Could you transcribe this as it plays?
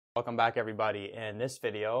Welcome back, everybody. In this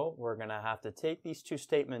video, we're going to have to take these two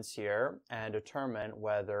statements here and determine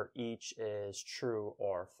whether each is true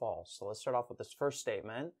or false. So let's start off with this first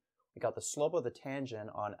statement. We got the slope of the tangent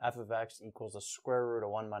on f of x equals the square root of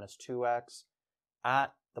 1 minus 2x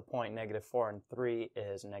at the point -4 and 3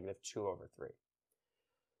 is -2/3.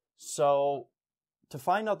 So to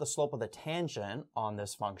find out the slope of the tangent on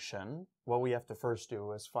this function, what we have to first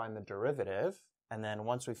do is find the derivative. And then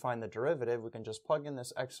once we find the derivative, we can just plug in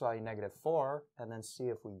this x value -4 and then see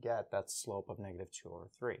if we get that slope of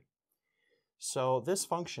 -2/3. So this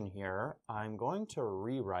function here, I'm going to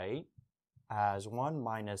rewrite as 1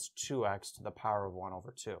 minus 2x to the power of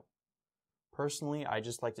 1/2. Personally, I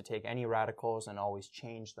just like to take any radicals and always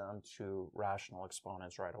change them to rational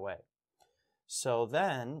exponents right away. So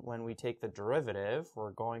then, when we take the derivative,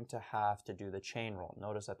 we're going to have to do the chain rule.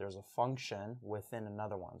 Notice that there's a function within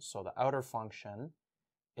another one. So the outer function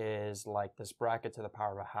is like this bracket to the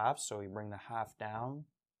power of 1/2. So we bring the 1/2 down.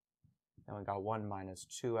 Then we got 1 minus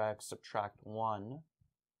 2x, subtract 1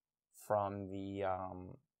 from the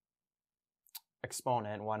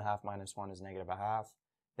exponent. 1/2 minus 1 is -1/2.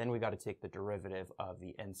 Then we got to take the derivative of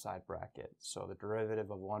the inside bracket. So the derivative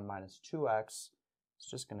of 1 minus 2x is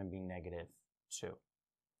just going to be -2.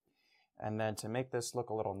 And then to make this look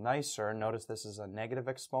a little nicer, notice this is a negative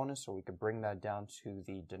exponent, so we could bring that down to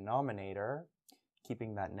the denominator,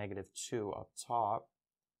 keeping that -2 up top.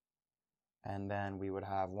 And then we would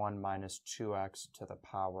have 1 minus 2x to the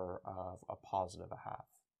power of a positive 1/2.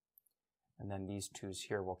 And then these 2's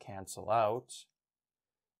here will cancel out.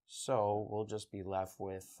 So we'll just be left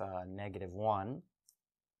with -1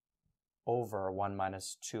 over 1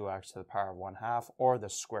 minus 2x to the power of 1/2, or the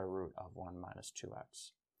square root of 1 minus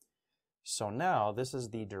 2x. So now this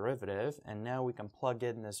is the derivative, and now we can plug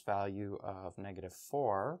in this value of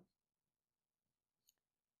 -4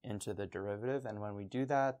 into the derivative, and when we do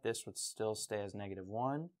that, this would still stay as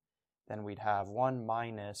 -1. Then we'd have 1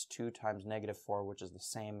 minus 2 times -4, which is the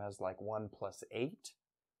same as like 1 plus 8.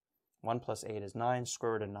 1 plus 8 is 9,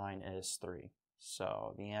 square root of 9 is 3.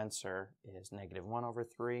 So the answer is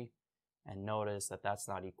 -1/3. And notice that that's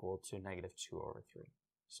not equal to -2/3.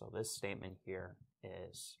 So this statement here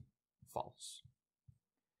is false.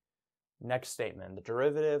 Next statement, the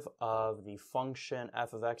derivative of the function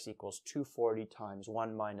f of x equals 240 times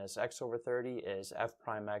 1 minus x/30 is f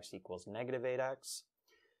prime x equals -8x.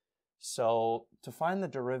 So to find the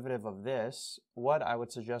derivative of this, what I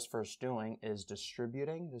would suggest first doing is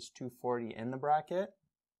distributing this 240 in the bracket,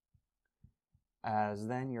 as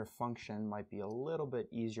then your function might be a little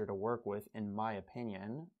bit easier to work with, in my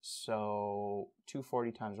opinion. So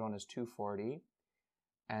 240 times 1 is 240,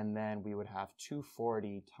 and then we would have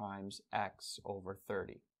 240 times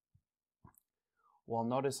x/30. Well,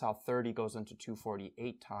 notice how 30 goes into 240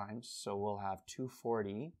 8 times, so we'll have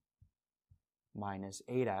 240 minus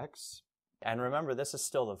 8x. And remember, this is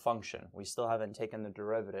still the function. We still haven't taken the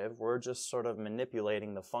derivative. We're just sort of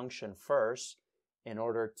manipulating the function first in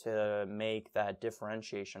order to make that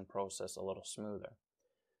differentiation process a little smoother.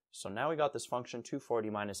 So now we got this function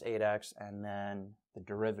 240 minus 8x, and then the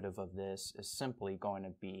derivative of this is simply going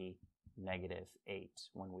to be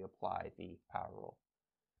 -8 when we apply the power rule.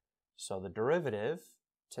 So the derivative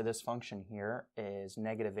to this function here is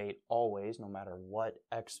 -8 always, no matter what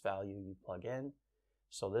x value you plug in.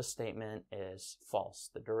 So this statement is false.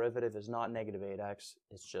 The derivative is not -8x,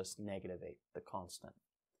 it's just -8, the constant.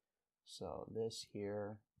 So this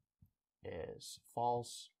here is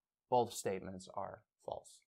false. Both statements are false.